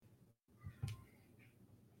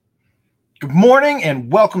Good morning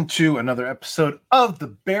and welcome to another episode of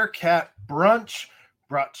the Bearcat Brunch,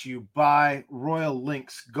 brought to you by Royal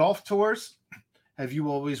Links Golf Tours. Have you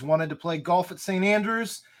always wanted to play golf at St.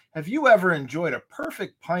 Andrews? Have you ever enjoyed a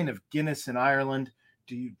perfect pint of Guinness in Ireland?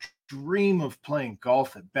 Do you dream of playing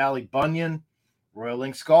golf at Ballybunion? Royal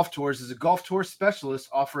Links Golf Tours is a golf tour specialist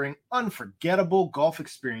offering unforgettable golf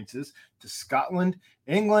experiences to Scotland,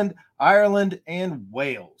 England, Ireland, and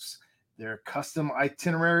Wales. Their custom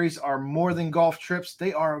itineraries are more than golf trips.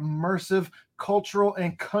 They are immersive cultural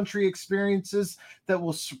and country experiences that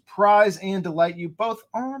will surprise and delight you both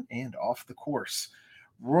on and off the course.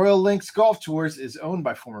 Royal Links Golf Tours is owned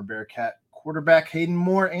by former Bearcat quarterback Hayden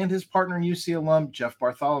Moore and his partner and UC alum Jeff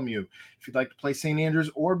Bartholomew. If you'd like to play St.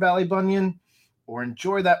 Andrews or Ballybunion or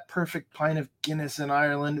enjoy that perfect pint of Guinness in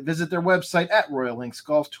Ireland, visit their website at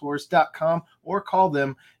royallinksgolftours.com or call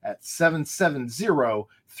them at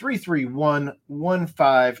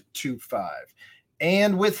 770-331-1525.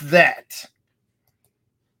 And with that,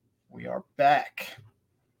 we are back.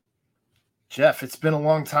 Jeff, it's been a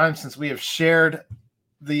long time since we have shared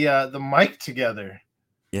the mic together.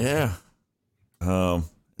 Yeah.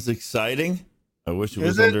 It's exciting. I wish it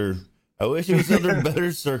was under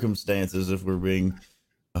better circumstances, if we're being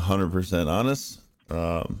 100% honest.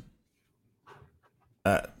 I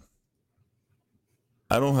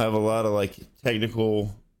don't have a lot of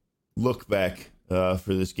technical look back for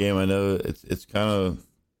this game. I know it's kind of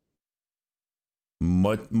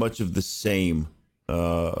much of the same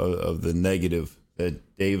of the negative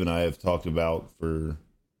that Dave and I have talked about for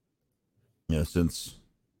since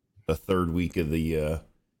the third week of the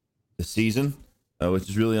season, which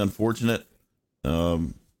is really unfortunate.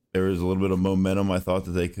 There was a little bit of momentum I thought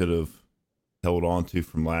that they could have held on to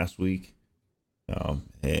from last week.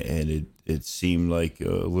 And it seemed like a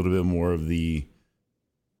little bit more of the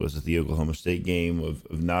Oklahoma State game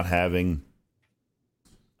of not having,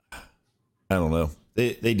 I don't know.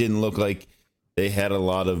 They didn't look like they had a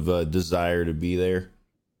lot of desire to be there.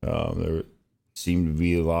 There seemed to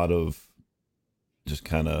be a lot of just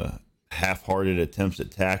kind of half-hearted attempts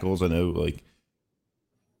at tackles. I know,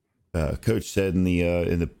 Coach said in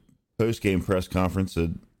the post-game press conference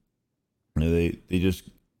that they just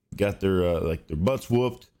got their butts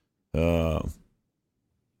whooped and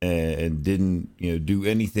didn't do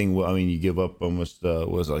anything. Well, I mean, you give up almost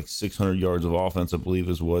 600 yards of offense, I believe,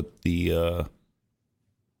 is what the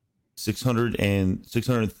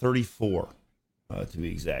 634 to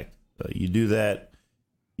be exact. You do that,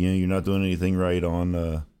 you're not doing anything right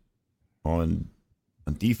on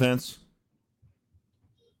defense.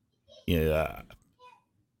 Yeah,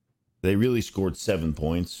 they really scored 7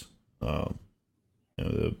 points. I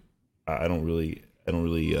don't really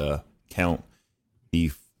count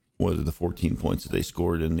the 14 points that they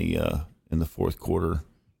scored in the fourth quarter.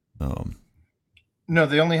 No,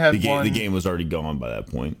 they only had one. The game was already gone by that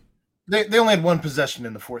point. They only had one possession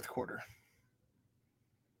in the fourth quarter.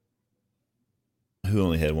 Who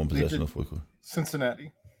only had one possession in the fourth quarter?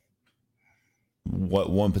 Cincinnati. What,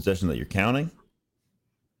 one possession that you're counting?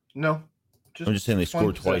 No. I'm just saying they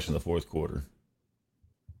scored twice in the fourth quarter.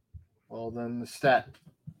 Well, then the stat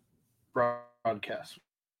broadcast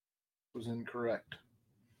was incorrect.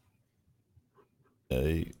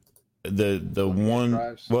 The one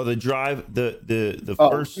drives. Well, the drive the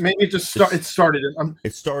first maybe it started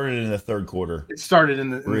in the third quarter. It started in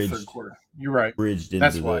the third quarter. You're right. Bridged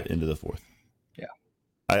into the fourth. Yeah.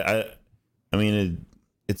 I mean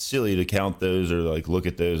it's silly to count those or look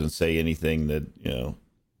at those and say anything that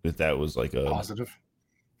that was a positive.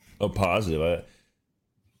 A positive.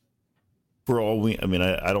 For all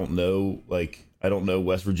I don't know I don't know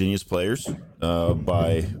West Virginia's players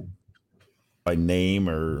by name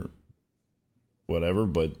or whatever,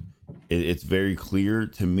 but it's very clear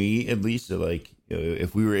to me, at least, that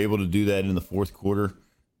if we were able to do that in the fourth quarter,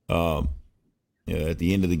 at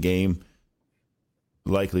the end of the game,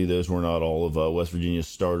 likely those were not all of West Virginia's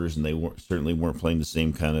starters, and they certainly weren't playing the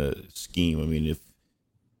same kind of scheme. I mean, if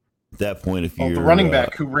at that point, if you're the running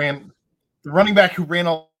back who ran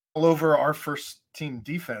all over our first team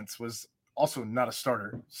defense was also not a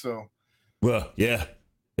starter. So, well, yeah,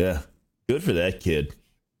 good for that kid.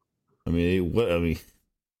 I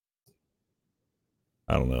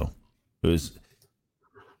don't know. It was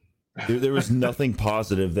there was nothing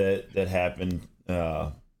positive that happened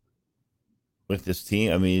with this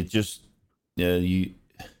team. I mean, it just I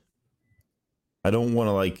don't want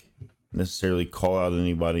to necessarily call out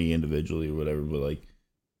anybody individually or whatever, but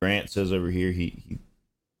Grant says over here he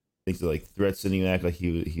thinks that threats didn't even act like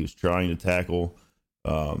he was trying to tackle.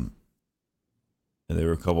 And there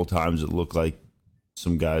were a couple times it looked like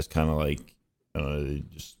some guys kind of they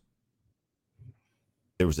just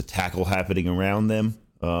there was a tackle happening around them,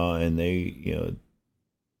 and they,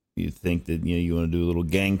 you think that you want to do a little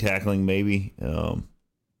gang tackling maybe, and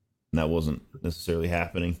that wasn't necessarily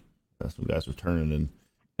happening. Some guys were turning and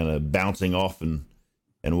kind of bouncing off and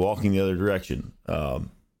walking the other direction. Was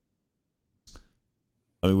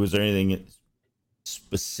there anything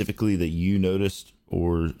specifically that you noticed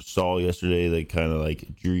or saw yesterday that kind of like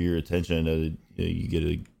drew your attention? I know that you get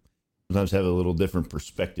to sometimes have a little different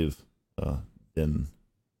perspective than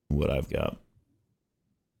what I've got.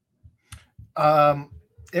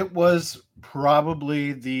 It was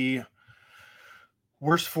probably the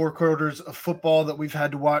worst 4 quarters of football that we've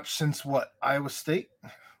had to watch since what, Iowa State?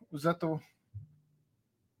 Was that the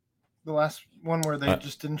last one where they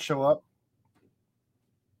just didn't show up?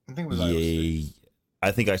 I think it was Iowa State.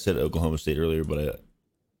 I think I said Oklahoma State earlier, but it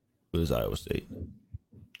was Iowa State.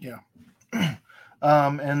 Yeah.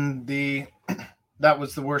 And that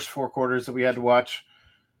was the worst 4 quarters that we had to watch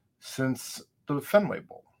since the Fenway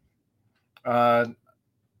Bowl.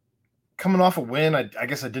 Coming off a win, I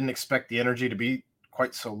guess I didn't expect the energy to be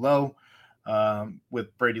quite so low,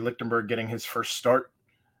 with Brady Lichtenberg getting his first start.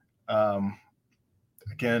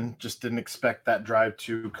 Again, just didn't expect that drive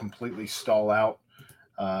to completely stall out.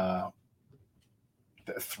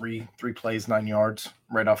 Three plays, 9 yards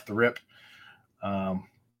right off the rip. And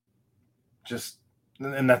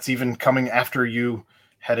that's even coming after you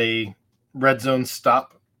had a red zone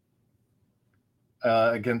stop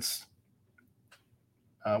against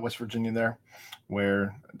West Virginia there,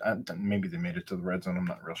 where maybe they made it to the red zone. I'm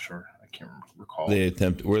not real sure. I can't recall. They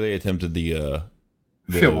attempted the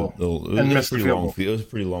field goal and missed the field goal. It was a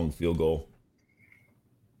pretty long field goal,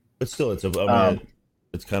 but still, it's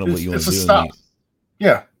it's kind of what you want to do. Stop.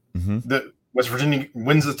 Yeah. Mm-hmm. The West Virginia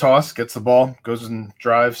wins the toss, gets the ball, goes and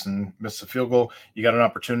drives, and misses a field goal. You got an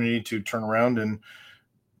opportunity to turn around and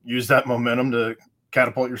use that momentum to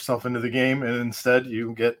catapult yourself into the game, and instead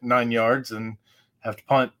you get 9 yards and have to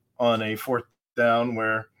punt on a 4th down,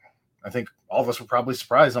 where I think all of us were probably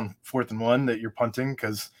surprised on 4th and 1 that you're punting,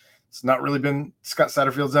 because it's not really been Scott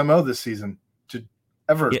Satterfield's MO this season to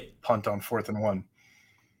ever punt on 4th and 1.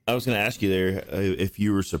 I was going to ask you there if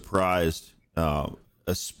you were surprised,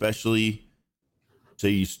 especially so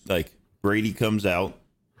you like Brady comes out,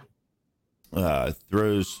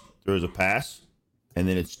 throws a pass, and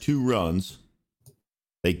then it's 2 runs.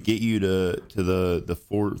 They get you to the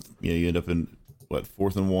 4th. You end up in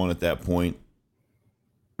 4th and 1 at that point,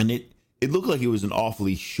 and it looked like it was an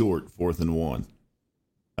awfully short 4th and 1,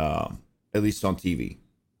 at least on TV.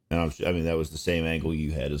 And that was the same angle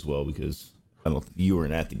you had as well, because you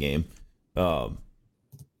weren't at the game. So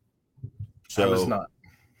I was not.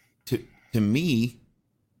 To me,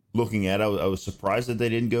 looking at it, I was surprised that they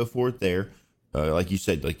didn't go for it there. Like you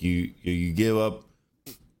said, like you give up.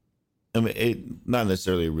 Not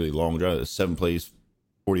necessarily a really long drive. 7 plays,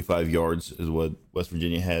 45 yards is what West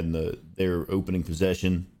Virginia had in their opening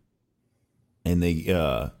possession, and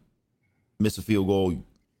they miss a field goal.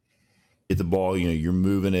 Get the ball, you're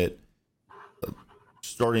moving it,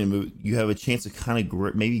 starting to move. You have a chance to kind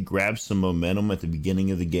of maybe grab some momentum at the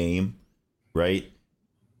beginning of the game, right?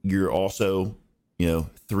 You're also,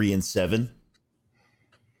 3-7.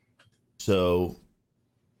 So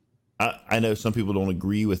I know some people don't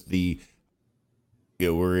agree with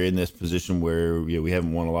we're in this position where we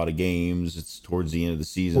haven't won a lot of games. It's towards the end of the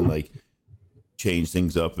season, like change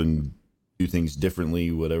things up and do things differently,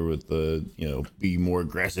 whatever, with the, be more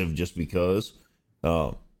aggressive just because.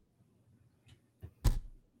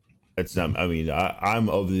 It's not, I'm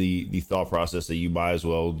of the thought process that you might as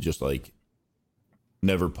well just like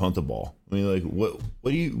never punt the ball.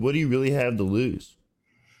 What do you really have to lose?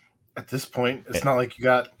 At this point, it's not like you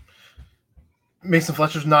got Mason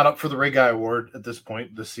Fletcher's not up for the Ray Guy Award at this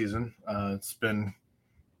point this season. It's been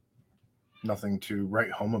nothing to write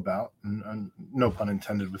home about, and no pun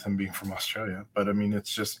intended with him being from Australia. But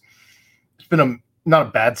it's been not a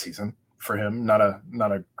bad season for him, not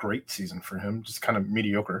a great season for him, just kind of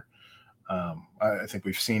mediocre. I think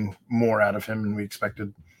we've seen more out of him than we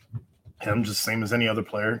expected him, just same as any other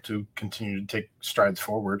player, to continue to take strides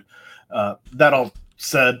forward. That all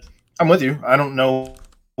said, I'm with you. I don't know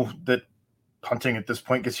that punting at this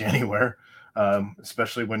point gets you anywhere,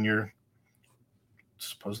 especially when you're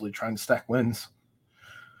supposedly trying to stack wins.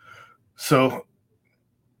 So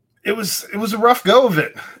it was a rough go of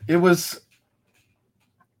it. It was,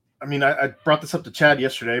 I brought this up to Chad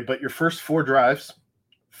yesterday, but your first 4 drives,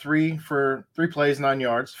 3 plays, 9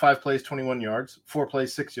 yards, 5 plays, 21 yards, 4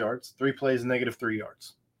 plays, 6 yards, 3 plays, -3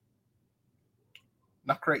 yards.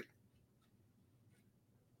 Not great.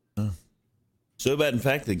 So bad, in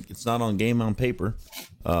fact, that it's not on game on paper.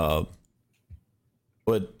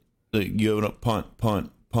 but you open up punt,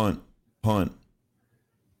 punt, punt, punt,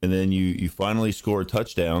 and then you finally score a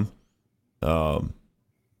touchdown. Um,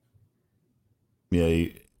 yeah,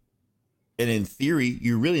 and in theory,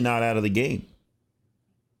 you're really not out of the game,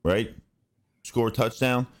 right? Score a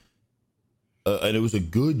touchdown, and it was a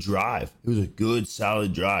good drive. It was a good,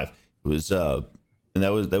 solid drive. It was, and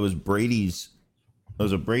that was Brady's. That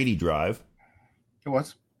was a Brady drive. It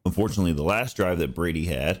was. Unfortunately, the last drive that Brady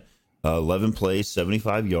had, 11 plays,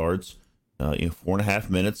 75 yards, 4.5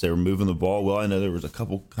 minutes. They were moving the ball well. I know there was a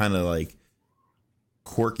couple kind of like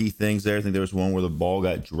quirky things there. I think there was one where the ball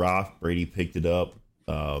got dropped. Brady picked it up,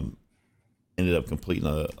 ended up completing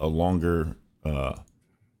a longer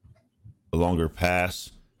pass.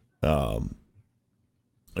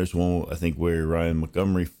 There's one I think where Ryan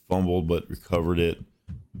Montgomery fumbled but recovered it.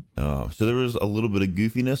 So there was a little bit of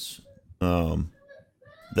goofiness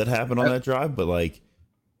that happened on that drive, but like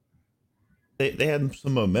they had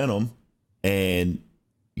some momentum, and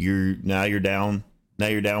you're down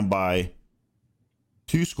by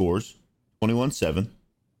 2 scores, 21-7. I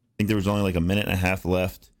think there was only like a minute and a half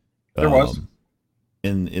left. There was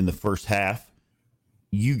in the first half.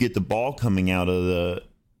 You get the ball coming out of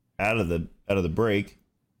the break,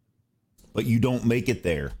 but you don't make it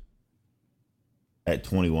there at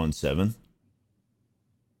 21-7.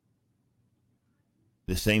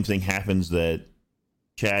 The same thing happens that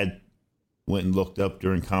Chad went and looked up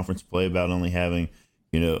during conference play about only having,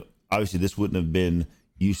 obviously this wouldn't have been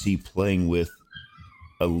UC playing with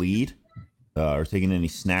a lead or taking any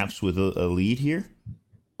snaps with a lead here,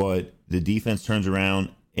 but the defense turns around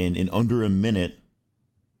and in under a minute,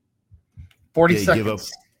 40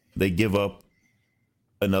 seconds. They give up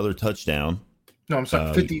another touchdown. No, I'm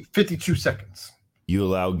sorry, 52 seconds. You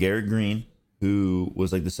allow Garrett Green, who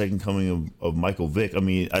was like the second coming of Michael Vick. I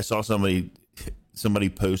mean, I saw somebody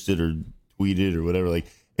posted or tweeted or whatever, like,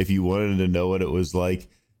 if you wanted to know what it was like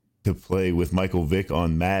to play with Michael Vick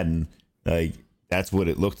on Madden, like, that's what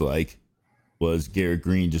it looked like, was Garrett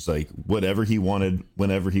Green just like whatever he wanted,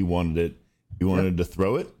 whenever he wanted it. He wanted to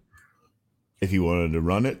throw it. If he wanted to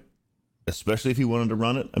run it, especially if he wanted to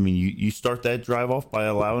run it. I mean, you start that drive off by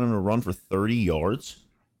allowing him to run for 30 yards.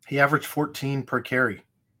 He averaged 14 per carry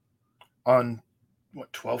on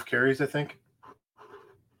 12 carries, I think.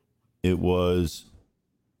 It was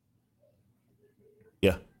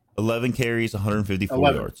 11 carries,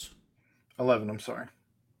 154 yards. 11, I'm sorry.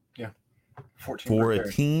 Yeah. 14 for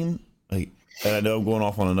a team, like, and I know I'm going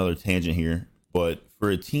off on another tangent here, but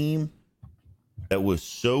for a team that was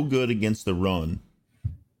so good against the run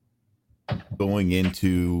going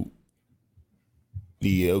into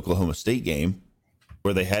the Oklahoma State game,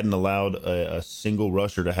 where they hadn't allowed a single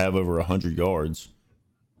rusher to have over 100 yards,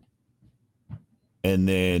 and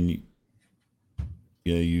then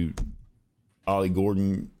Ollie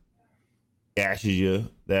Gordon gashes you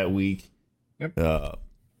that week. Yep.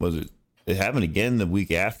 Was it? It happened again the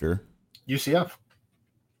week after. UCF.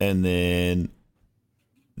 And then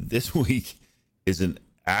this week is an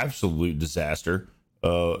absolute disaster.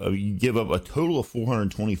 You give up a total of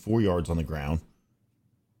 424 yards on the ground.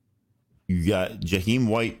 You got Jaheim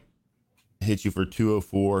White hits you for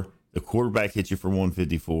 204. The quarterback hits you for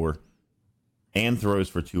 154 and throws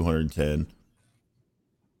for 210.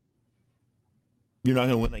 You're not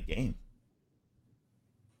going to win that game.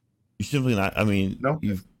 You're simply not. I mean, no.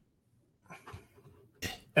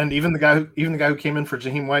 And even the guy who came in for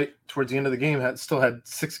Jaheim White towards the end of the game still had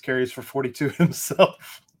 6 carries for 42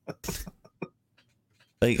 himself.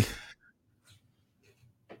 Like,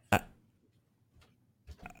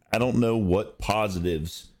 I don't know what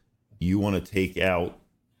positives you want to take out.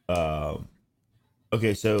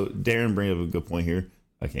 Okay, so Darren bring up a good point here.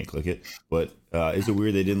 I can't click it, but is it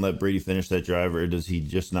weird they didn't let Brady finish that drive, or does he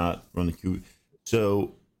just not run the Q?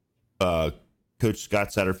 So, Coach Scott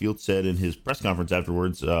Satterfield said in his press conference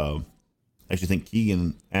afterwards, I actually think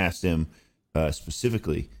Keegan asked him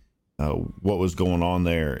specifically what was going on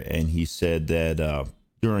there, and he said that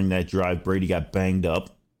during that drive, Brady got banged up.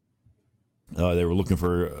 They were looking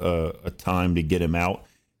for a time to get him out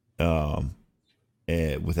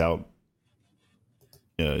and without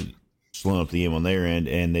slowing up the game on their end,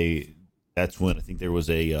 and that's when I think there was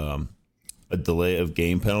a delay of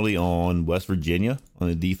game penalty on West Virginia on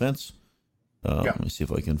the defense. Let me see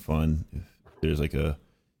if I can find if there's like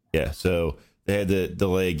so they had the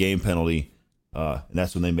delay game penalty, and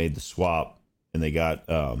that's when they made the swap, and they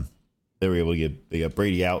were able to get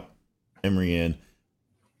Brady out, Emory in.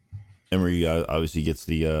 Emory obviously gets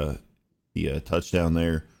the touchdown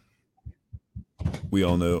there. We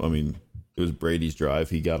all know, I mean, it was Brady's drive.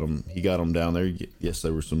 He got him down there. Yes,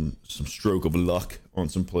 there was some stroke of luck on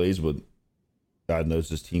some plays, but God knows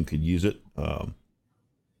this team could use it. And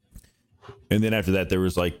then after that, there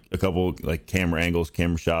was like a couple like camera angles,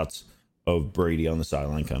 camera shots of Brady on the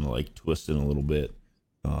sideline, kind of like twisting a little bit.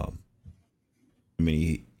 I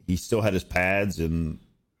mean, he still had his pads and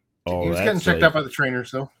all He was that. getting So checked like, out by the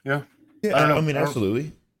trainers, though. Yeah. I don't yeah, I know. mean,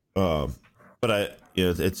 absolutely. But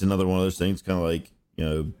it's another one of those things, kind of like,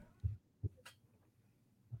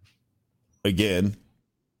 again,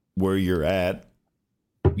 where you're at.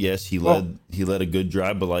 Yes, Well, he led a good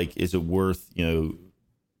drive, but like, is it worth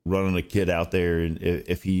running a kid out there, and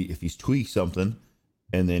if he's tweaked something,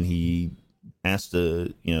 and then he has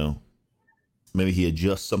to maybe he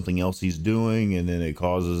adjusts something else he's doing, and then it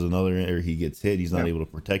causes another, or he gets hit, he's not able to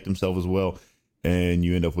protect himself as well, and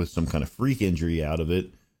you end up with some kind of freak injury out of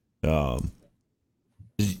it.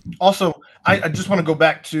 Also, I just want to go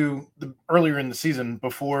back to the earlier in the season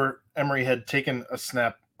before Emery had taken a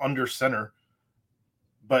snap under center,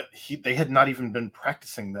 but they had not even been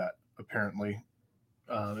practicing that apparently.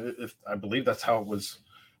 If I believe that's how it was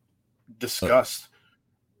discussed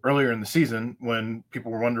earlier in the season when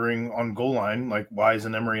people were wondering on goal line, like, why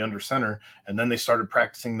isn't Emery under center? And then they started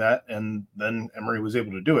practicing that, and then Emery was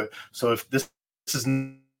able to do it. So if this is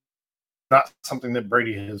not something that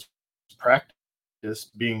Brady has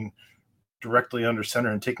practiced, being directly under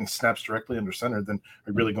center and taking snaps directly under center, then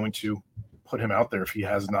we're really going to put him out there if he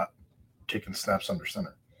has not taken snaps under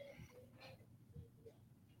center.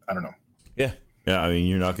 I don't know. Yeah. I mean,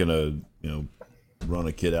 you're not gonna run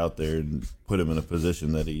a kid out there and put him in a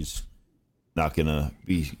position that he's not gonna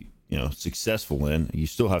be successful in. You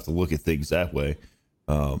still have to look at things that way,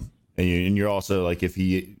 and you're also like, if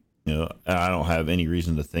he I don't have any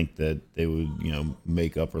reason to think that they would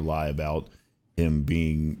make up or lie about him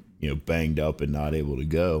being banged up and not able to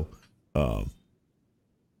go. I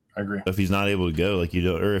agree. If he's not able to go, like,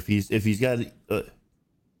 or if he's got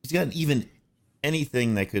even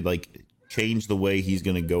anything that could like change the way he's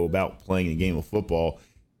going to go about playing a game of football,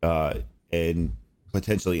 and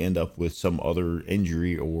potentially end up with some other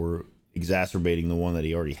injury or exacerbating the one that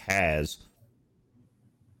he already has.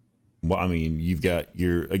 Well, I mean, you've got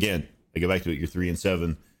again, I go back to it, you're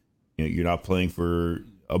 3-7. You're not playing for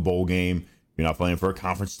a bowl game. You're not playing for a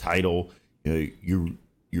conference title. You're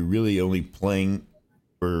really only playing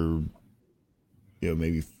for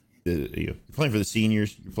maybe you're playing for the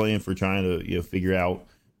seniors. You're playing for trying to figure out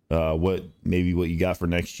what you got for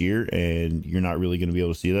next year, and you're not really going to be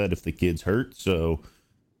able to see that if the kid's hurt. So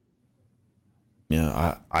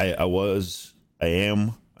I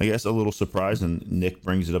am, I guess, a little surprised, and Nick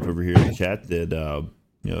brings it up over here in the chat that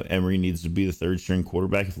Emery needs to be the third string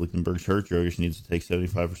quarterback if Lichtenberg's hurt. Jogish needs to take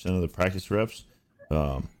 75% of the practice reps.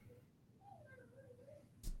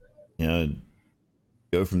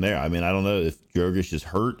 Go from there. I mean, I don't know if Jogish is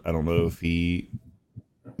hurt. I don't know if he,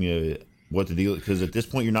 what to deal, because at this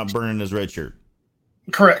point you're not burning his red shirt.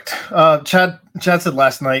 Correct. Chad said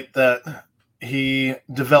last night that he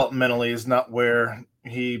developmentally is not where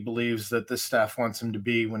he believes that this staff wants him to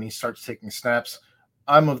be when he starts taking snaps.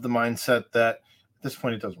 I'm of the mindset that at this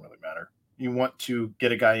point it doesn't really matter. You want to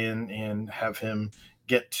get a guy in and have him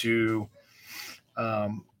get to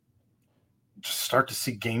just start to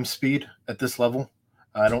see game speed at this level.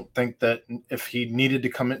 I don't think that if he needed to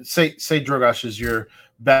come in, say Drogosh is your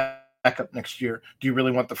backup next year, do you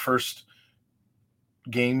really want the first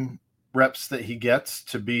game reps that he gets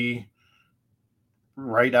to be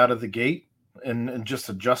right out of the gate and just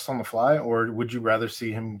adjust on the fly? Or would you rather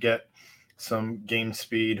see him get some game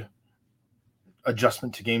speed,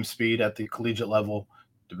 adjustment to game speed at the collegiate level,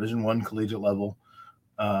 Division I collegiate level,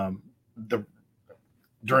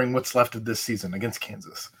 during what's left of this season against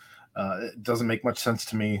Kansas? It doesn't make much sense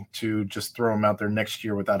to me to just throw him out there next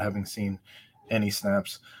year without having seen any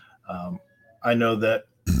snaps. I know that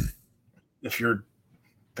if you're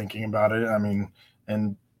thinking about it, I mean,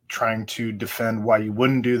 and trying to defend why you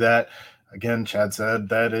wouldn't do that, again, Chad said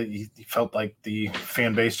that he felt like the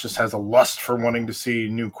fan base just has a lust for wanting to see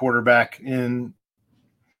new quarterback in.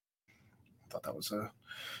 I thought that was a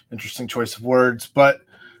interesting choice of words, but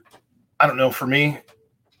I don't know. For me,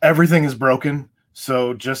 everything is broken.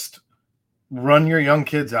 So just run your young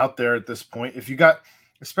kids out there at this point. If you got,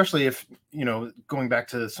 especially if, going back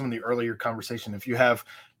to some of the earlier conversation, if you have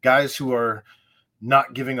guys who are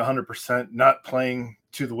not giving 100%, not playing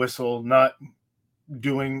to the whistle, not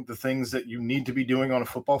doing the things that you need to be doing on a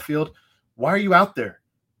football field, why are you out there?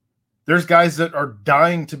 There's guys that are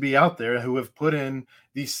dying to be out there who have put in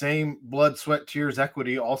the same blood, sweat, tears,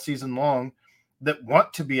 equity all season long that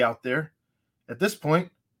want to be out there. At this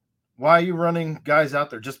point, why are you running guys out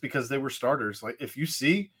there just because they were starters? Like, if you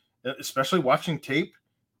see, especially watching tape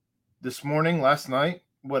this morning, last night,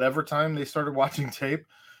 whatever time they started watching tape,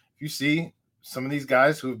 if you see some of these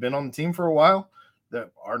guys who have been on the team for a while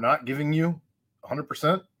that are not giving you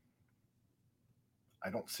 100%, I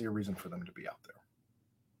don't see a reason for them to be out there.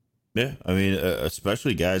 Yeah, I mean,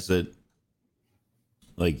 especially guys that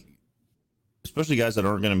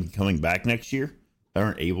aren't going to be coming back next year, that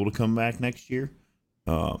aren't able to come back next year.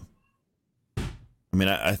 I mean,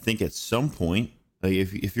 I think at some point, like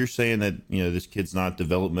if you're saying that, you know, this kid's not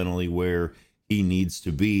developmentally where he needs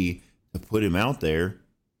to be to put him out there,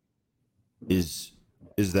 is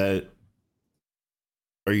that,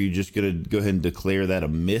 are you just going to go ahead and declare that a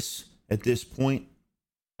miss at this point?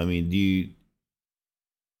 I mean, do you?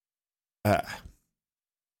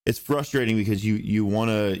 It's frustrating because you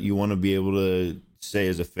wanna be able to say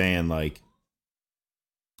as a fan, like,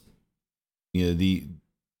 you know, the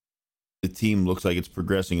team looks like it's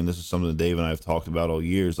progressing, and this is something that Dave and I have talked about all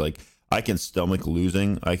years. Like, I can stomach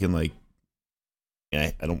losing. I can, like,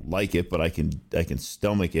 I don't like it, but I can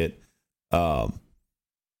stomach it.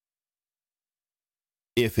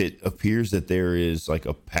 If it appears that there is like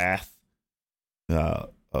a path,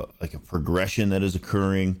 like a progression that is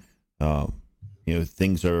occurring, you know,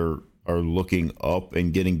 things are looking up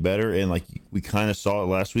and getting better, and like we kind of saw it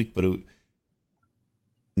last week, but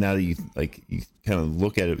now that you kind of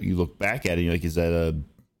look at it, you look back at it, you're like, is that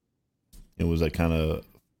was that kind of,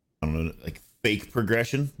 I don't know, like fake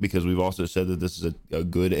progression? Because we've also said that this is a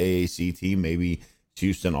good AAC team. Maybe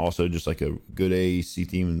Houston also just like a good AAC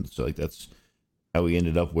team, and so like that's how we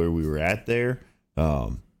ended up where we were at there.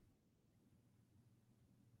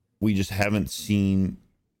 We just haven't seen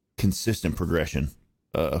consistent progression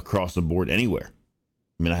across the board anywhere.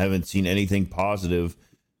 I mean, I haven't seen anything positive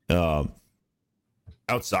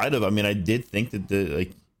outside of, I mean, I did think that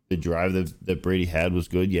the drive that Brady had was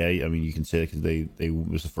good. Yeah, I mean, you can say that because they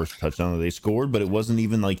was the first touchdown that they scored, but it wasn't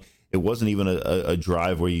even a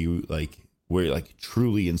drive where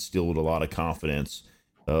truly instilled a lot of confidence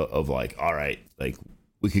of like, all right, like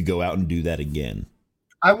we could go out and do that again.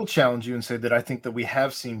 I will challenge you and say that I think that we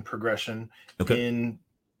have seen progression in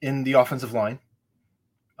the offensive line.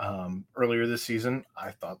 Earlier this season,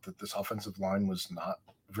 I thought that this offensive line was not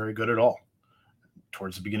very good at all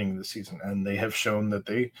towards the beginning of the season, and they have shown that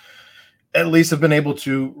they at least have been able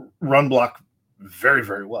to run block very,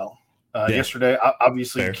 very well. Yesterday,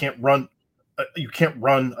 obviously, you can't run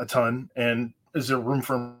a ton, and is there room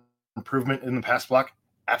for improvement in the pass block?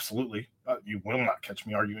 Absolutely. You will not catch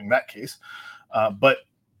me arguing that case. But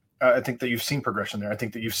I think that you've seen progression there. I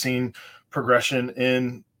think that you've seen progression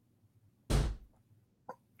in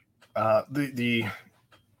the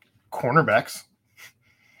cornerbacks.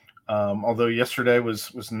 Although yesterday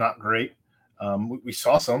was not great, we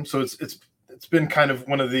saw some. So it's been kind of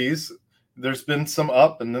one of these. There's been some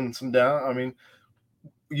up and then some down. I mean,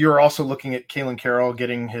 you're also looking at Kalen Carroll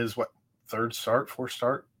getting his fourth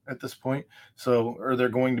start at this point. So are there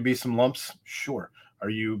going to be some lumps? Sure. Are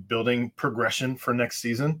you building progression for next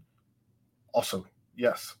season? Also,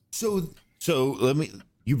 yes. So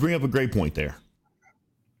you bring up a great point there.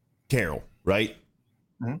 Carroll, right?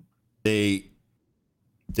 Mm-hmm. They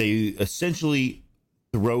essentially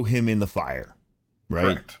throw him in the fire,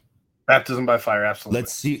 right? Correct. Baptism by fire,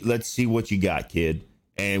 absolutely. Let's see what you got, kid.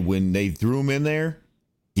 And when they threw him in there,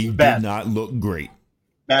 he did not look great.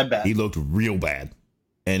 Bad. He looked real bad.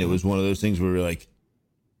 And it was one of those things where we're like,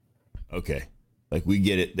 okay, like we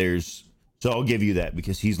get it. So I'll give you that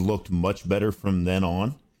because he's looked much better from then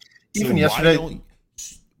on. Even yesterday,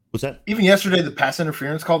 what's that? Even yesterday, the pass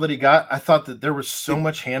interference call that he got, I thought that there was so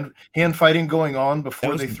much hand fighting going on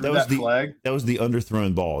before they threw that flag. That was the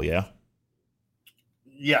underthrown ball, yeah?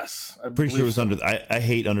 Yes. I'm pretty sure it was I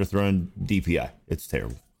hate underthrown DPI. It's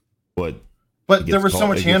terrible. But there was so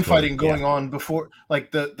much hand fighting going on before.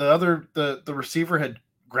 Like the receiver had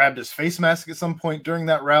grabbed his face mask at some point during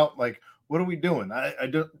that route. Like, what are we doing? I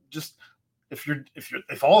don't just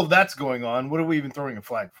if all of that's going on, what are we even throwing a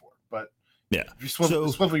flag for? But yeah, if you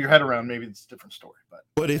swivel your head around, maybe it's a different story.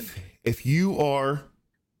 But if you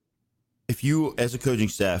as a coaching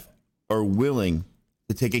staff are willing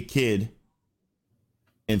to take a kid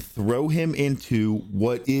and throw him into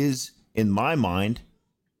what is, in my mind,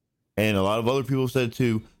 and a lot of other people have said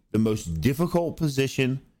too, the most difficult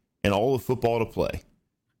position in all of football to play,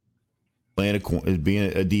 being a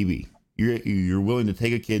DB. You're willing to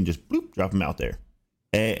take a kid and just bloop, drop him out there.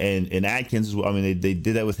 And Atkins as well. I mean, they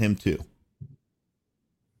did that with him too.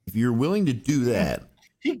 If you're willing to do that,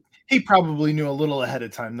 he probably knew a little ahead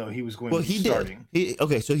of time though he was going to be starting.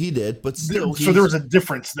 So he did, but still, so there was a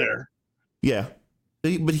difference there. Yeah,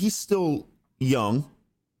 but he's still young,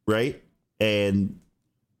 right? And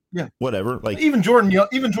Yeah. whatever. Like Even Jordan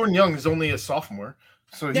Young is only a sophomore,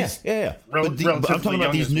 so he's yeah. But I'm relatively talking about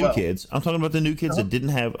young these as new well. kids. I'm talking about the new kids that didn't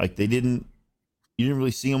have you didn't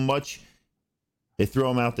really see them much. They throw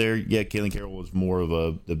them out there. Yeah, Kalen Carroll was more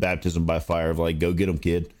of the baptism by fire of like, go get them,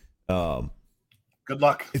 kid. Good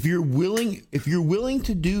luck. If you're willing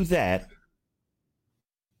to do that,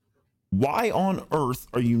 why on earth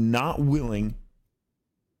are you not willing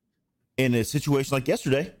in a situation like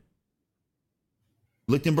yesterday?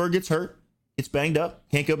 Lichtenberg gets hurt, gets banged up,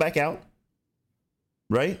 can't go back out.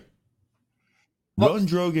 Right? Well, run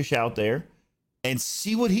Drogish out there and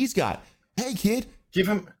see what he's got. Hey, kid, give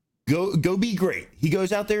him go be great. He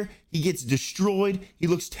goes out there, he gets destroyed, he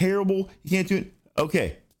looks terrible, he can't do it.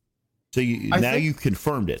 Okay, so you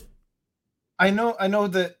confirmed it. I know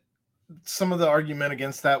that some of the argument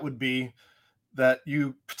against that would be that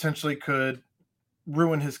you potentially could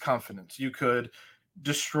ruin his confidence. You could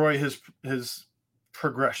destroy his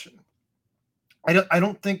progression. I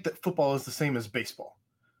don't think that football is the same as baseball.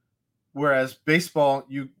 Whereas baseball,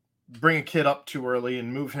 you bring a kid up too early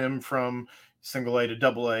and move him from single A to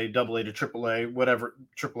double A to triple A, whatever,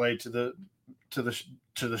 triple A to the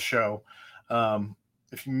show.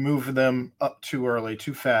 If you move them up too early,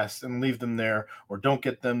 too fast, and leave them there, or don't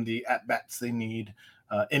get them the at bats they need,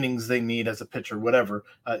 innings they need as a pitcher, whatever,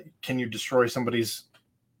 can you destroy somebody's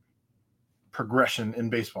progression in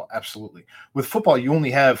baseball? Absolutely. With football, you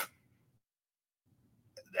only have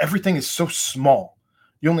everything is so small.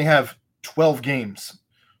 You only have 12 games.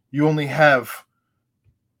 You only have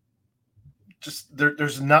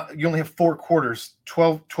you only have 4 quarters,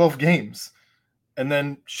 12 games. And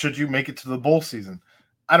then should you make it to the bowl season?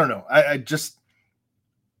 I don't know. I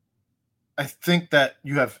think that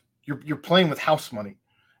you're playing with house money.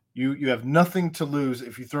 You have nothing to lose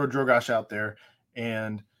if you throw Drogosh out there,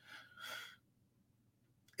 and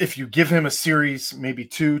if you give him a series, maybe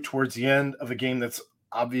 2 towards the end of a game that's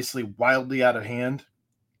obviously wildly out of hand,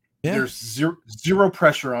 there's zero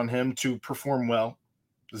pressure on him to perform well.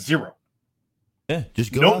 Zero. Yeah,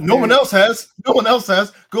 just go. No one else has. No one else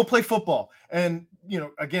has. Go play football. And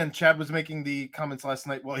again, Chad was making the comments last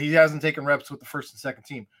night. Well, he hasn't taken reps with the first and second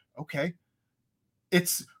team. Okay,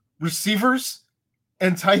 it's receivers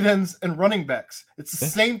and tight ends and running backs. It's the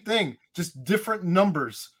same thing, just different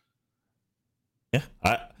numbers. Yeah,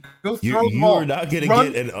 go throw the ball. You're not going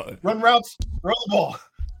to get run routes. Throw the ball.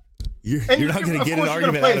 You're not going to get an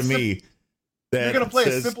argument out of me. You're going to play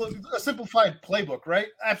a simplified playbook, right?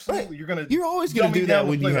 Absolutely. Right. You're always going to do that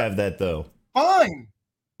when you have that, though. Fine.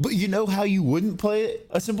 But you know how you wouldn't play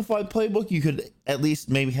a simplified playbook? You could at least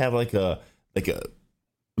maybe have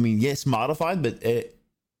yes, modified, but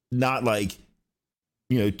not like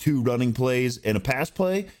 2 running plays and a pass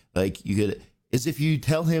play. Like you could, as if you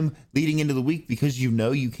tell him leading into the week because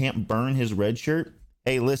you can't burn his red shirt.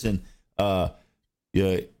 Hey, listen,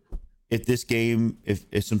 if this game,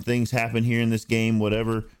 if some things happen here in this game,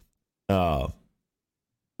 whatever. Hi,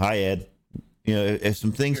 Ed. If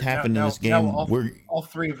some things happen in this game, all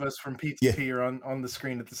 3 of us from PTP are on the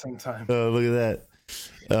screen at the same time. Oh, look at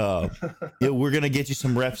that. We're gonna get you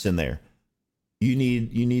some reps in there. You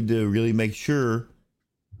need to really make sure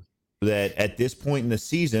that at this point in the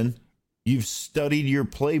season, you've studied your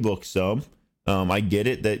playbook some. I get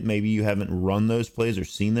it that maybe you haven't run those plays or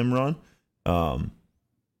seen them run.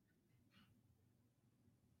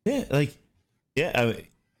 They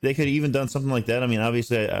could have even done something like that. I mean,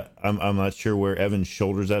 obviously, I'm not sure where Evan's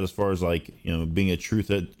shoulders at as far as being a true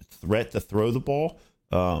threat to throw the ball.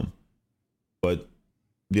 But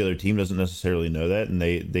the other team doesn't necessarily know that, and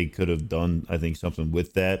they could have done, I think, something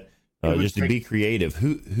with that just to be creative.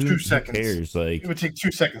 Who cares? Like, it would take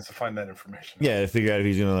 2 seconds to find that information. Yeah, to figure out if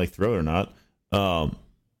he's gonna throw it or not. I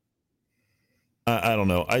don't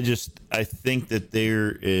know. I think that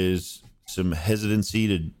there is some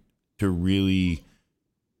hesitancy to really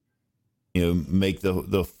make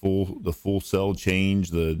the full cell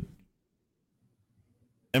change.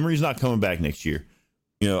 Emery's not coming back next year.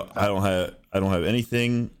 I don't have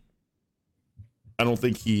anything. I don't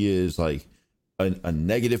think he is like a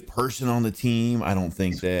negative person on the team. I don't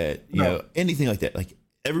think that anything like that. Like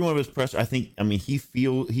every one of his press, he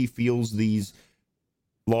feels these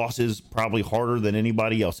losses probably harder than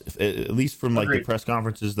anybody else, at least from the press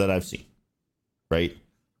conferences that I've seen. Right.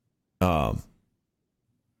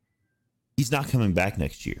 He's not coming back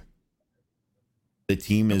next year. The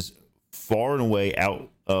team is far and away out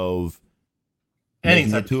of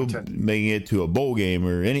making it to a bowl game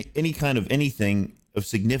or any kind of anything of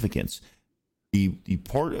significance. The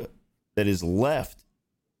part that is left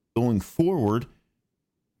going forward,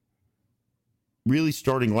 really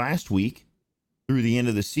starting last week through the end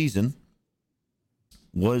of the season,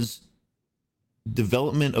 was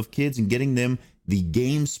development of kids and getting them the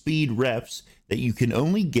game speed reps that you can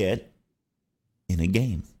only get in a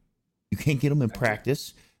game. You can't get them in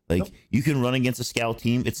practice. Like, nope. You can run against a scout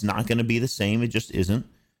team. It's not going to be the same. It just isn't.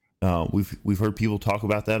 We've heard people talk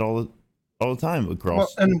about that all the time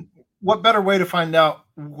across. Well, and what better way to find out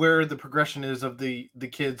where the progression is of the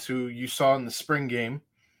kids who you saw in the spring game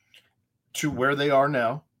to where they are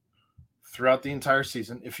now throughout the entire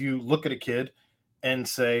season? If you look at a kid and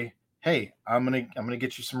say, "Hey, I'm gonna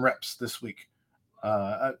get you some reps this week,"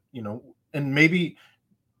 and maybe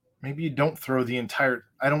you don't throw the entire.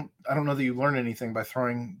 I don't know that you learn anything by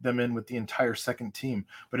throwing them in with the entire second team.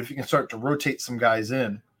 But if you can start to rotate some guys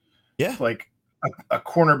in, yeah, like a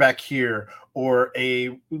cornerback here or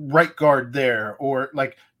a right guard there, or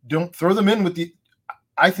like, don't throw them in with the.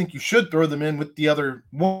 I think you should throw them in with the other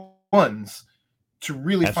ones to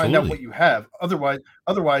really find out what you have.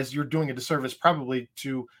 Otherwise, you're doing a disservice probably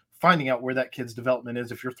to finding out where that kid's development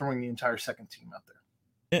is if you're throwing the entire second team out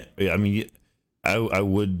there. Yeah, I mean, I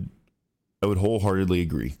would wholeheartedly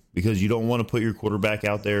agree, because you don't want to put your quarterback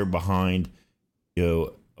out there behind,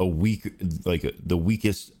 a weak, like the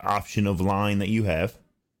weakest option of line that you have.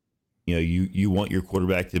 You want your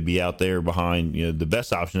quarterback to be out there behind, the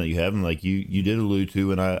best option that you have. And like you did allude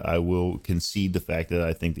to, and I will concede the fact that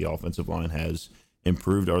I think the offensive line has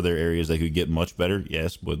improved. Are there areas that could get much better?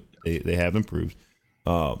 Yes, but they have improved.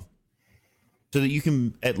 So that you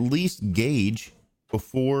can at least gauge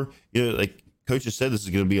before, like Coach has said, this is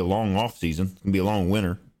going to be a long off season. It's going to be a long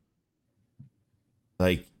winter.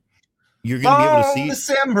 Like, you're going to be able to see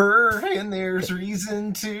December, and there's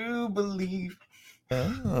reason to believe.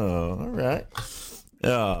 Oh, all right.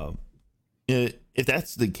 If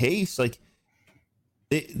that's the case, like,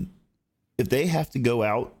 if they have to go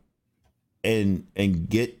out and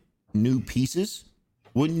get new pieces,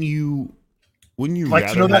 wouldn't you like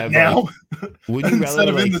rather to know that now? Wouldn't you instead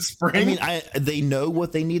rather, of like, in the spring? I mean, they know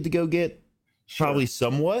what they need to go get, probably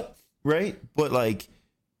somewhat, right? But like,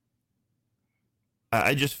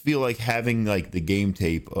 I just feel like having like the game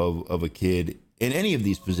tape of a kid in any of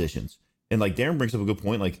these positions, and like Darren brings up a good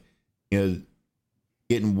point, like,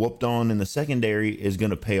 getting whooped on in the secondary is going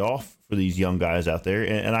to pay off for these young guys out there,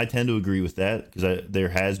 and I tend to agree with that, because there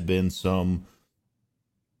has been some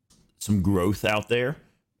growth out there.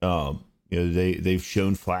 They've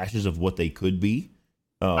shown flashes of what they could be.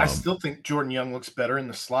 I still think Jordan Young looks better in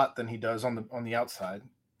the slot than he does on the outside.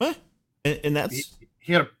 And that's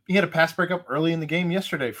he had a pass breakup early in the game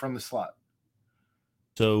yesterday from the slot.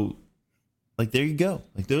 So, like, there you go.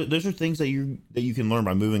 Like, those are things that you can learn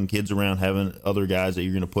by moving kids around, having other guys that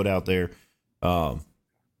you're going to put out there. I'm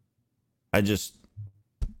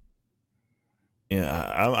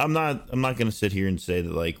not going to sit here and say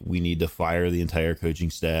that, like, we need to fire the entire coaching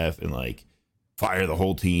staff and, like, fire the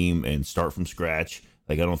whole team and start from scratch.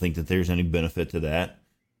 Like, I don't think that there's any benefit to that.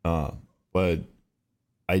 But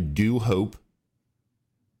I do hope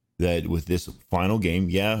that with this final game,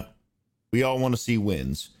 we all want to see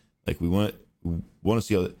wins. Like, we want to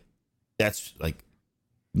see that's, like,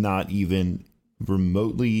 not even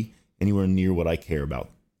remotely anywhere near what I care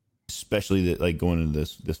about, especially that, like, going into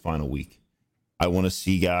this final week. I want to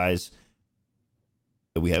see guys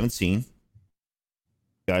that we haven't seen,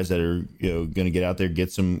 guys that are going to get out there,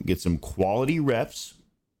 get some quality reps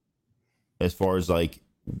as far as, like,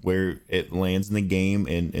 where it lands in the game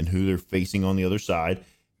and who they're facing on the other side,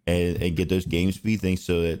 and get those game speed things,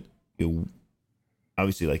 so that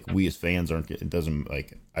obviously, like, we as fans aren't. It doesn't,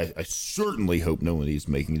 like, I certainly hope no one is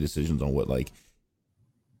making decisions on what, like,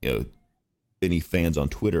 any fans on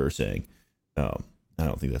Twitter are saying. I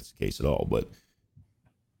don't think that's the case at all, but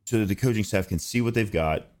so that the coaching staff can see what they've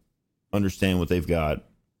got, understand what they've got,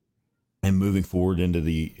 and moving forward into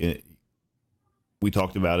we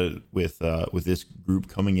talked about it with this group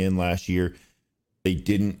coming in last year.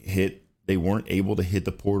 They weren't able to hit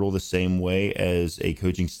the portal the same way as a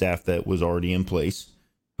coaching staff that was already in place,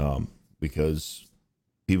 because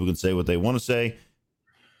people can say what they want to say.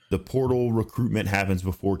 The portal recruitment happens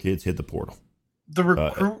before kids hit the portal.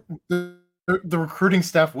 The recruiting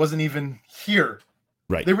staff wasn't even here.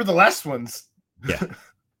 Right. They were the last ones. Yeah.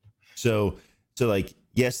 So like,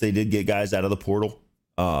 yes, they did get guys out of the portal,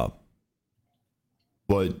 but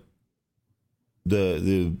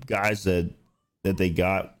the guys that they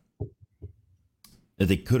got, that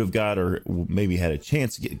they could have got, or maybe had a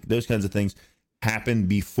chance to get, those kinds of things happen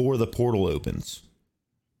before the portal opens.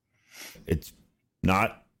 It's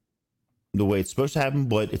not the way it's supposed to happen,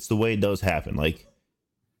 but it's the way it does happen. Like,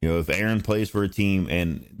 if Aaron plays for a team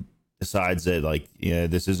and decides that, like,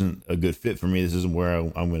 this isn't a good fit for me, this isn't where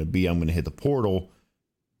I'm going to be, I'm going to hit the portal,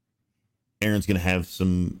 Aaron's going to have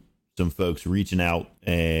some folks reaching out,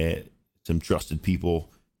 some trusted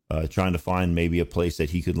people, trying to find maybe a place that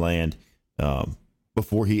he could land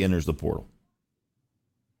before he enters the portal.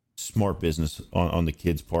 Smart business on the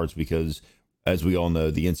kids' parts, because as we all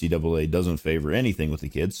know, the NCAA doesn't favor anything with the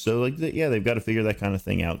kids. So like, they've got to figure that kind of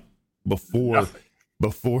thing out before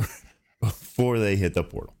they hit the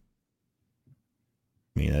portal.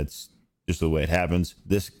 I mean, that's just the way it happens.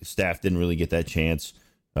 This staff didn't really get that chance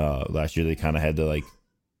last year. They kind of had to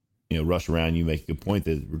rush around. You make a good point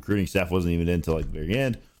that recruiting staff wasn't even in until like the very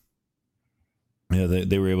end.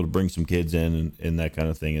 They were able to bring some kids in and that kind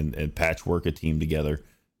of thing, and patchwork a team together.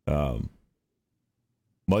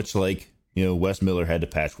 Much like Wes Miller had to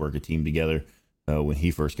patchwork a team together when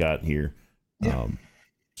he first got here. Yeah.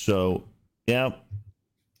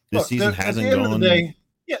 This season hasn't gone.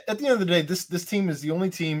 At the end of the day, this team is the only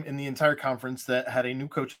team in the entire conference that had a new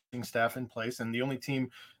coaching staff in place, and the only team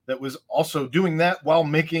that was also doing that while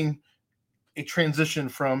making a transition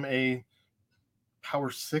from a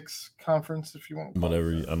Power 6 conference, if you want.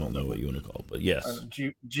 Whatever, I don't know what you want to call it, but yes,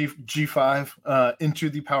 G5 into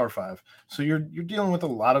the Power 5. So you're dealing with a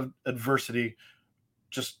lot of adversity,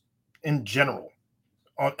 just in general,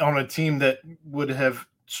 on a team that would have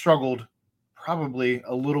struggled probably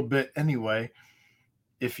a little bit anyway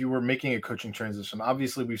if you were making a coaching transition.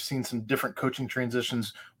 Obviously, we've seen some different coaching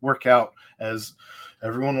transitions work out, as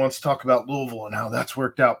everyone wants to talk about Louisville and how that's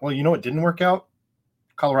worked out. Well, you know what didn't work out?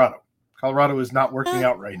 Colorado. Colorado is not working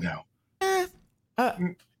out right now.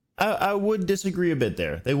 I would disagree a bit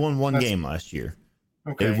there. They won one game last year.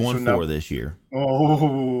 Okay, they've won four this year.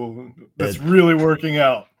 Oh, that's really working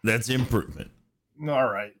out. That's improvement.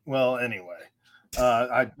 All right. Well, anyway,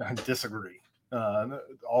 I disagree.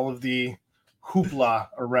 All of the hoopla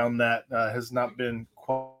around that has not been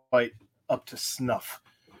quite up to snuff.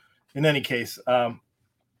 In any case,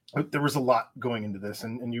 there was a lot going into this,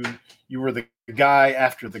 and you were the guy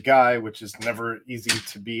after the guy, which is never easy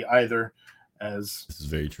to be either, as this is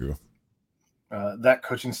very true. That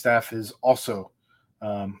coaching staff is also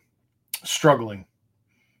struggling.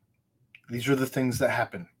 These are the things that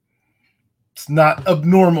happen. It's not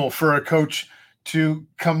abnormal for a coach to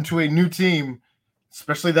come to a new team,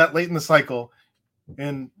 especially that late in the cycle,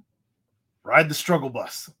 and ride the struggle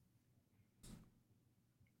bus.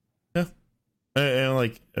 Yeah.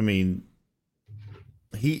 And I mean,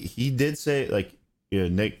 he did say,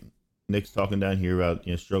 Nick's talking down here about,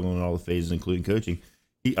 struggling in all the phases, including coaching.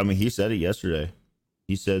 He said it yesterday.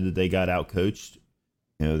 He said that they got out coached.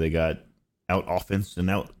 They got out offense and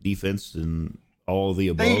out defense and all of the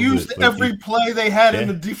above. They used every play they had in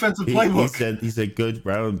the defensive playbook. He said Coach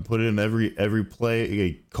Brown put in every play.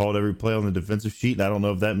 He called every play on the defensive sheet. And I don't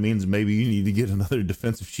know if that means maybe you need to get another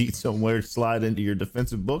defensive sheet somewhere to slide into your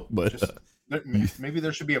defensive book, but maybe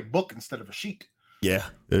there should be a book instead of a sheet. Yeah,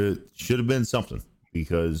 it should have been something,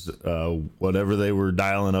 because whatever they were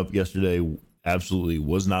dialing up yesterday absolutely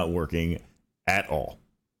was not working at all.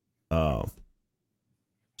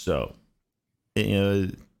 So,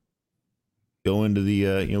 go into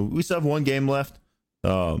the we still have one game left.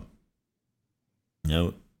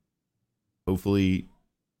 Hopefully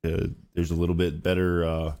there's a little bit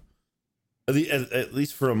better, at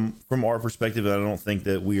least from our perspective. I don't think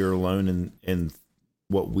that we are alone in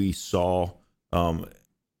what we saw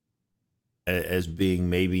as being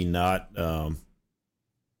maybe not the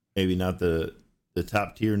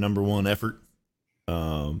top tier number one effort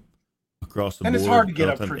across the board. And it's hard to get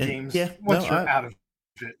up for games once you're out of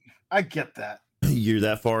it. I get that. You're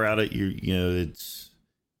that far out of it's.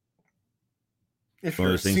 If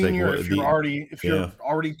you're a senior, if you're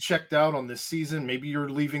already checked out on this season, maybe you're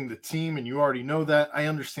leaving the team and you already know that. I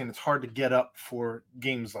understand it's hard to get up for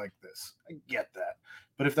games like this. I get that.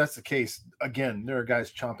 But if that's the case, again, there are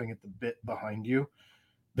guys chomping at the bit behind you.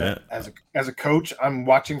 That as a coach, I'm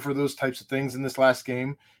watching for those types of things in this last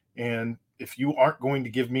game. And if you aren't going to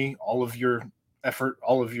give me all of your effort,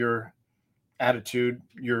 all of your attitude,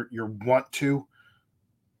 your want to,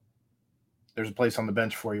 there's a place on the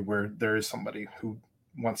bench for you where there is somebody who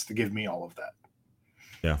wants to give me all of that.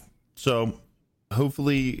 Yeah. So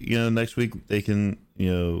hopefully, next week they can,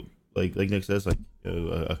 like Nick says,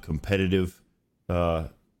 a competitive,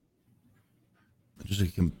 just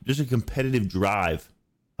a competitive drive.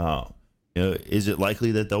 Is it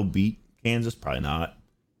likely that they'll beat Kansas? Probably not.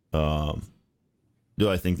 Do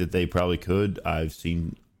I think that they probably could? I've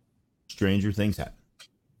seen stranger things happen.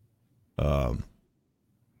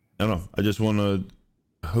 I don't know. I just want to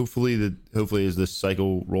hopefully as this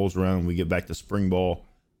cycle rolls around, we get back to spring ball,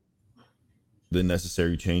 the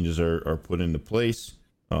necessary changes are put into place,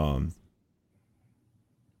 and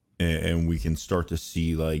we can start to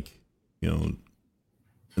see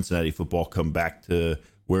Cincinnati football come back to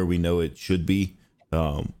where we know it should be,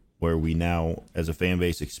 where we now as a fan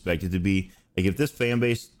base expect it to be. Like if this fan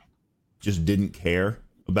base just didn't care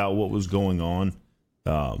about what was going on,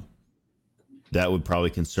 that would probably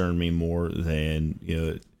concern me more than,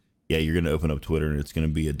 you're going to open up Twitter and it's going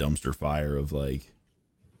to be a dumpster fire of like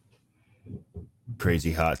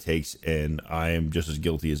crazy hot takes. And I am just as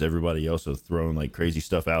guilty as everybody else of throwing like crazy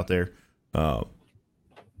stuff out there.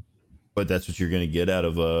 But that's what you're going to get out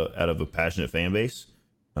of a passionate fan base.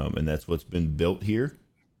 And that's what's been built here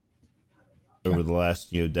over the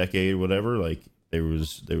last, decade or whatever. Like there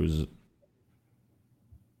was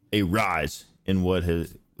a rise in what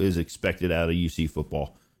is expected out of UC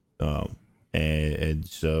football. And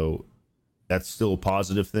so that's still a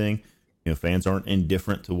positive thing. Fans aren't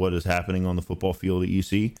indifferent to what is happening on the football field at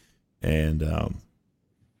UC. And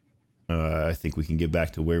I think we can get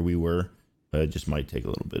back to where we were. It just might take a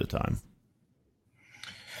little bit of time.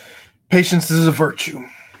 Patience is a virtue.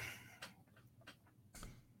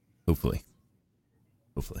 Hopefully.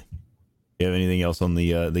 You have anything else on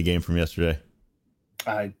the game from yesterday?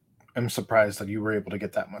 I am surprised that you were able to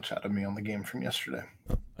get that much out of me on the game from yesterday.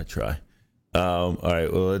 I try. All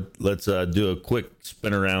right. Well, let's do a quick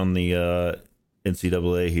spin around the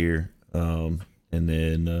NCAA here, and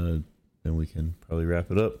then we can probably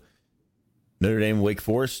wrap it up. Notre Dame, Wake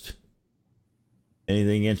Forest.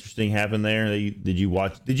 Anything interesting happen there? Did you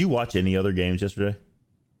watch any other games yesterday?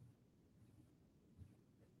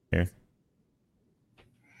 Aaron?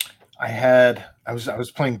 I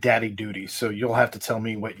was playing daddy duty, so you'll have to tell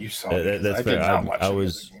me what you saw. That's fair. Did not watch any other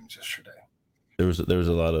games yesterday. There was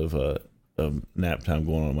a lot of nap time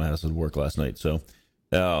going on in my house at work last night. So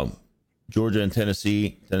Georgia and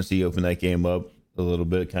Tennessee opened that game up a little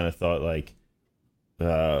bit. Kind of thought like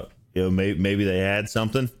maybe they had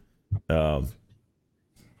something.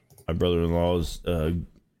 My brother-in-law's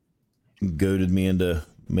goaded me into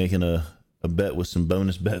making a bet with some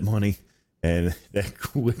bonus bet money, and that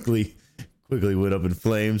quickly went up in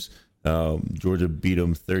flames. Georgia beat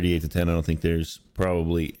them 38-10. I don't think there's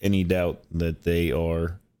probably any doubt that they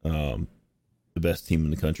are the best team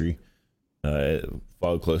in the country.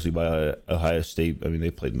 Followed closely by Ohio State. I mean,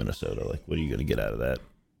 they played Minnesota. Like, what are you going to get out of that?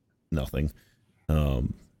 Nothing.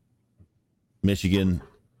 Michigan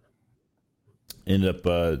ended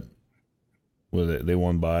up they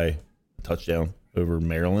won by a touchdown over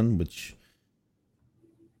Maryland, which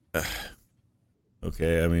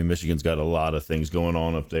okay. I mean, Michigan's got a lot of things going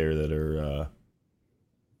on up there that are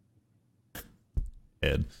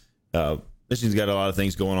Michigan's got a lot of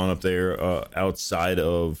things going on up there outside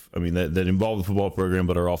of, I mean, that involve the football program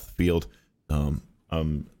but are off the field.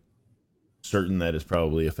 I'm certain that is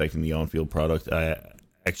probably affecting the on-field product. I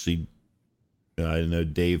know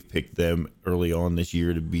Dave picked them early on this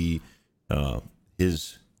year to be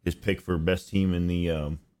his pick for best team in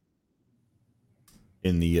the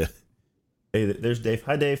hey, there's Dave.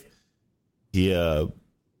 Hi, Dave. He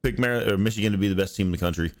picked Michigan to be the best team in the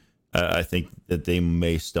country. I think that they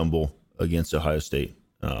may stumble against Ohio State,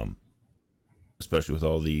 especially with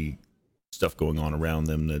all the stuff going on around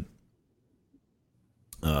them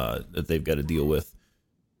that they've got to deal with.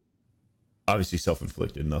 Obviously,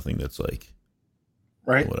 self-inflicted. Nothing that's like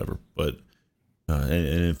right, whatever, but and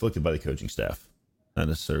inflicted by the coaching staff, not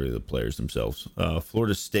necessarily the players themselves.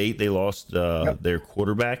 Florida State, they lost their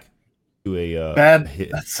quarterback to a bad.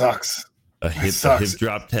 That sucks. A hip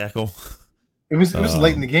drop tackle. It was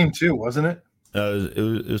late in the game too, wasn't it?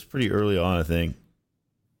 It was pretty early on, I think.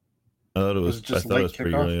 I thought it was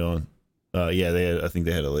pretty early on. Yeah, I think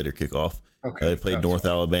they had a later kickoff. Okay, they played North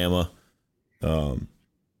Alabama. I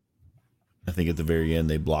think at the very end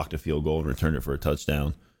they blocked a field goal and returned it for a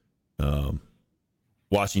touchdown.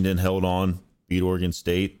 Washington held on, beat Oregon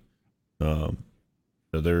State. So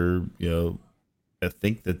they're, I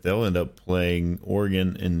think that they'll end up playing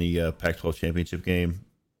Oregon in the Pac-12 championship game.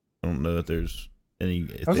 I don't know if they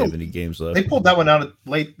have any games left. They pulled that one out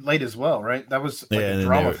late as well, right? That was like a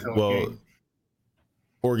drama-filled game.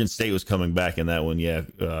 Oregon State was coming back in that one. Yeah,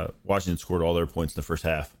 Washington scored all their points in the first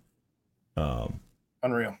half.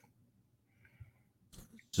 Unreal.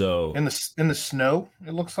 So in the snow,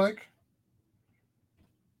 it looks like,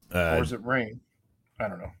 or is it rain? I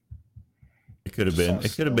don't know. It could have been.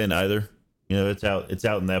 It could have been either. It's out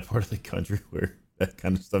in that part of the country where that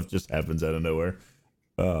kind of stuff just happens out of nowhere.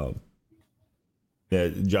 Yeah,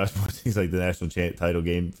 Josh thinks like the national title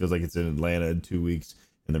game feels like it's in Atlanta in 2 weeks,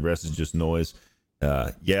 and the rest is just noise.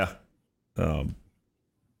 Yeah.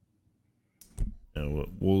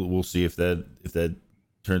 We'll see if that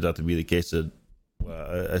turns out to be the case. That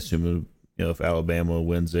I assume if Alabama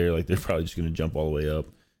wins there, like they're probably just going to jump all the way up.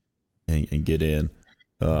 and get in.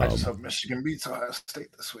 I just hope Michigan beats Ohio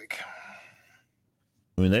State this week.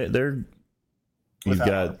 I mean, they're you've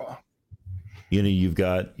Without got Harbaugh.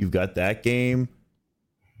 you've got that game,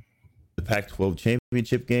 the Pac-12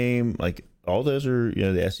 championship game, like all those are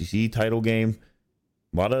the SEC title game.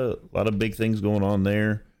 A lot of big things going on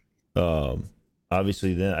there.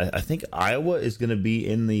 Obviously, then I think Iowa is going to be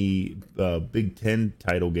in the Big Ten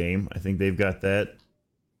title game. I think they've got that.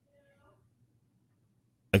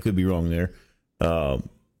 I could be wrong there.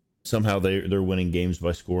 Somehow they're winning games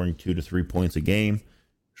by scoring 2 to 3 points a game.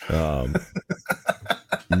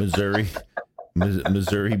 Missouri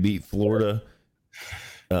beat Florida.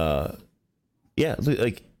 Yeah,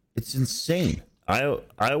 like it's insane.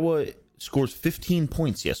 Iowa scores 15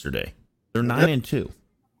 points yesterday. They're 9-2.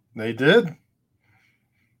 They did.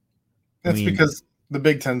 That's because the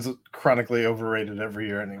Big Ten's chronically overrated every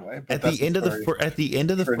year anyway. But at the end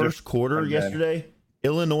of the first quarter yesterday,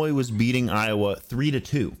 Illinois was beating Iowa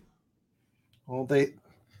 3-2. Well, they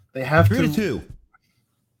have 3-2.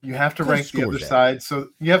 You have to rank the other side. So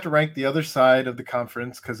you have to rank the other side of the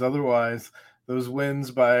conference because otherwise those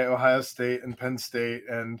wins by Ohio State and Penn State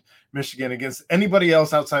and Michigan against anybody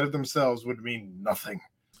else outside of themselves would mean nothing.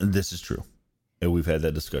 And this is true. And we've had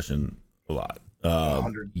that discussion a lot.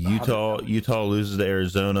 Utah loses to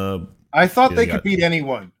Arizona. I thought they could beat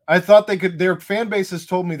anyone. I thought they could. Their fan bases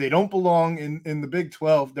told me they don't belong in the Big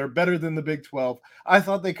 12. They're better than the Big 12. I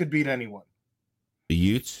thought they could beat anyone. The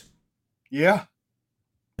Utes? Yeah.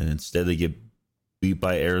 And instead they get beat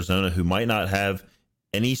by Arizona, who might not have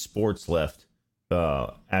any sports left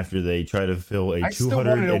after they try to fill a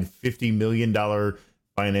 $250 million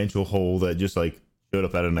financial hole that just like showed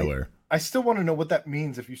up out of nowhere. I still want to know what that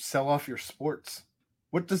means if you sell off your sports.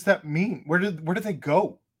 What does that mean? Where do they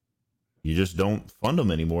go? You just don't fund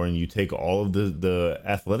them anymore, and you take all of the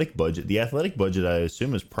athletic budget. The athletic budget, I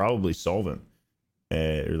assume, is probably solvent.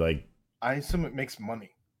 I assume it makes money.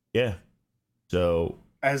 Yeah. So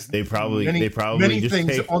as they probably many just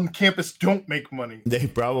things on campus don't make money. They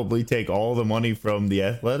probably take all the money from the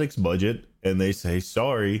athletics budget and they say,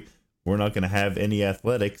 sorry, we're not going to have any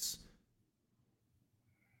athletics.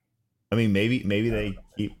 I mean, maybe they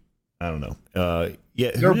keep. I don't know.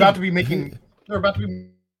 They're about to be making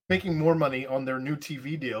more money on their new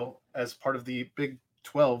TV deal as part of the Big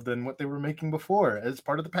 12 than what they were making before as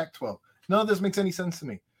part of the Pac-12. None of this makes any sense to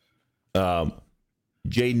me.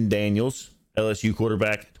 Jaden Daniels, LSU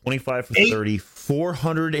quarterback, 25 for 30,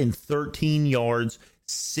 413 yards,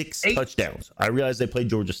 6 touchdowns. I realize they played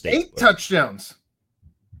Georgia State. 8 touchdowns.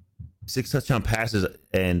 6 touchdown passes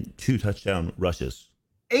and 2 touchdown rushes.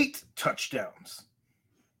 8 touchdowns.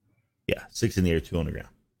 Yeah, 6 in the air, 2 on the ground.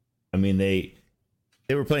 I mean, they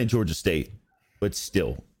were playing Georgia State, but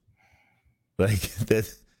still, like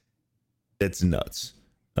that's nuts.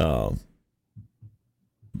 I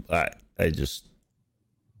just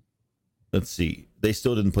let's see. They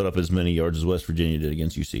still didn't put up as many yards as West Virginia did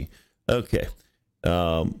against UC. Okay,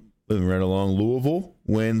 moving right along. Louisville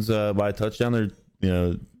wins by a touchdown.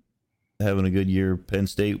 They're having a good year. Penn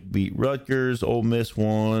State beat Rutgers. Ole Miss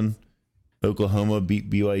won. Oklahoma beat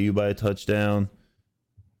BYU by a touchdown.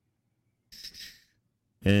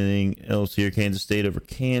 Anything else here? Kansas State over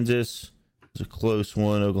Kansas. It was a close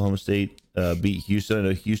one. Oklahoma State beat Houston. I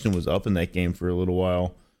know Houston was up in that game for a little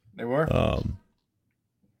while. They were.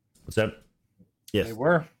 What's that? Yes. They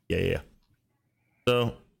were. Yeah.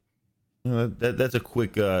 So that's a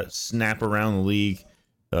quick snap around the league.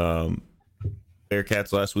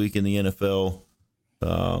 Bearcats last week in the NFL.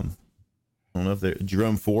 I don't know if they're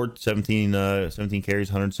Jerome Ford, 17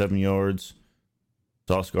 carries, 107 yards.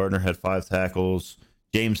 Sauce Gardner had 5 tackles.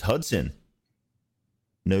 James Hudson,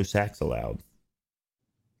 no sacks allowed.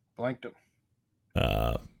 Blanked him.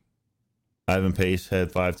 Ivan Pace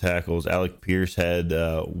had 5 tackles. Alec Pierce had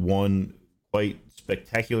 1 quite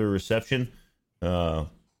spectacular reception where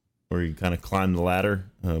he kind of climbed the ladder.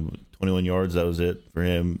 21 yards, that was it for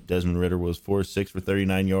him. Desmond Ridder was 4-6 for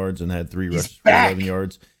 39 yards and had 3 rushes for 11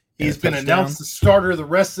 yards. He's been announced the starter the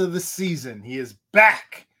rest of the season. He is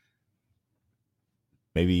back.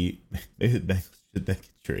 Maybe that get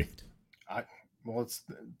traded. Well, it's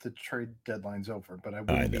the trade deadline's over, but I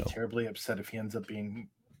wouldn't be terribly upset if he ends up being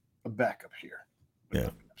a backup here.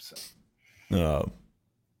 Yeah.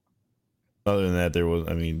 Other than that,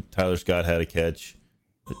 Tyler Scott had a catch.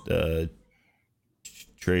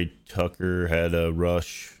 Trey Tucker had a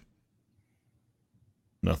rush.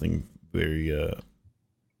 Nothing very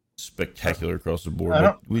spectacular across the board.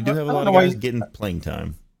 But we do have a lot of guys getting playing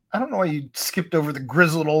time. I don't know why you skipped over the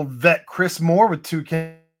grizzled old vet Chris Moore with 2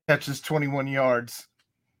 catches, 21 yards.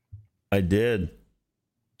 I did.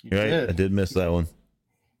 You did. I did miss that one.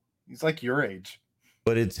 He's like your age.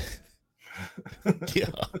 But it's yeah.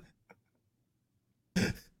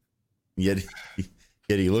 Yet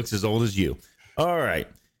he looks as old as you. All right.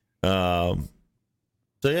 So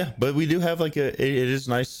yeah, but we do have like it is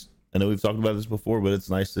nice. I know we've talked about this before, but it's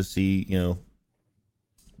nice to see,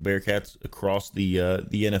 Bearcats across the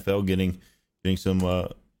NFL getting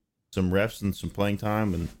some reps and some playing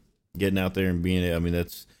time and getting out there and being. I mean,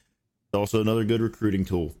 that's also another good recruiting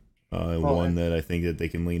tool. One that I think that they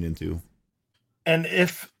can lean into. And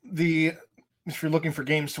if you're looking for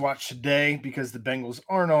games to watch today because the Bengals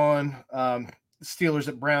aren't on, Steelers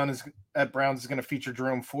at Browns is going to feature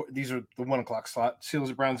Jerome Ford. These are the 1 o'clock slot. Steelers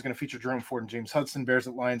at Browns is going to feature Jerome Ford and James Hudson. Bears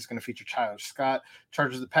at Lions is going to feature Tyler Scott.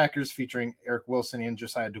 Chargers at Packers featuring Eric Wilson and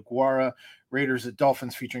Josiah DeGuara. Raiders at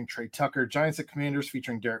Dolphins featuring Trey Tucker. Giants at Commanders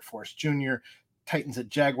featuring Derek Forrest Jr. Titans at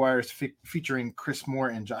Jaguars featuring Chris Moore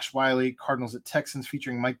and Josh Wiley. Cardinals at Texans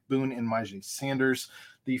featuring Mike Boone and Myjai Sanders.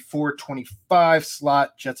 The 4:25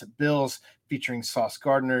 slot, Jets at Bills featuring Sauce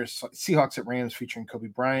Gardner. Seahawks at Rams featuring Kobe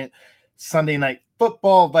Bryant. Sunday Night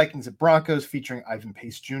Football, Vikings at Broncos featuring Ivan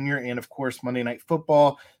Pace Jr. And, of course, Monday Night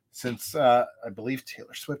Football, since I believe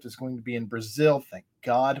Taylor Swift is going to be in Brazil. Thank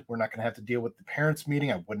God. We're not going to have to deal with the parents'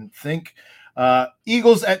 meeting, I wouldn't think.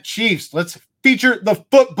 Eagles at Chiefs. Let's feature the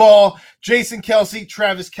football. Jason Kelce,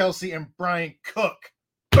 Travis Kelce, and Brian Cook.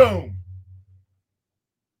 Boom.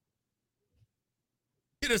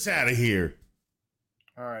 Get us out of here.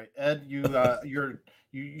 All right, Ed, you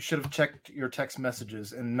should have checked your text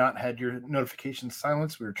messages and not had your notifications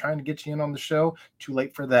silenced. We were trying to get you in on the show. Too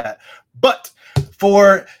late for that. But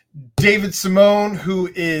for David Simone,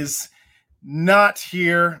 who is not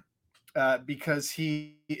here because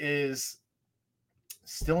he is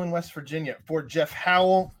still in West Virginia, for Jeff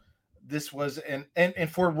Howell, this was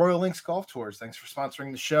and for Royal Links Golf Tours, thanks for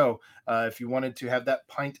sponsoring the show. If you wanted to have that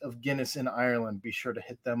pint of Guinness in Ireland, be sure to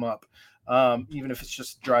hit them up, even if it's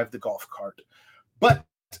just drive the golf cart. But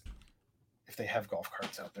if they have golf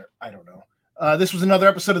carts out there, I don't know. This was another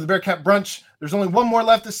episode of the Bearcat Brunch. There's only one more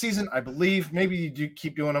left this season, I believe. Maybe you do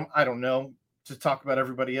keep doing them. I don't know, to talk about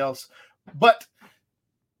everybody else. But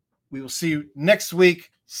we will see you next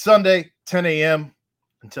week, Sunday, 10 a.m.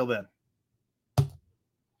 Until then.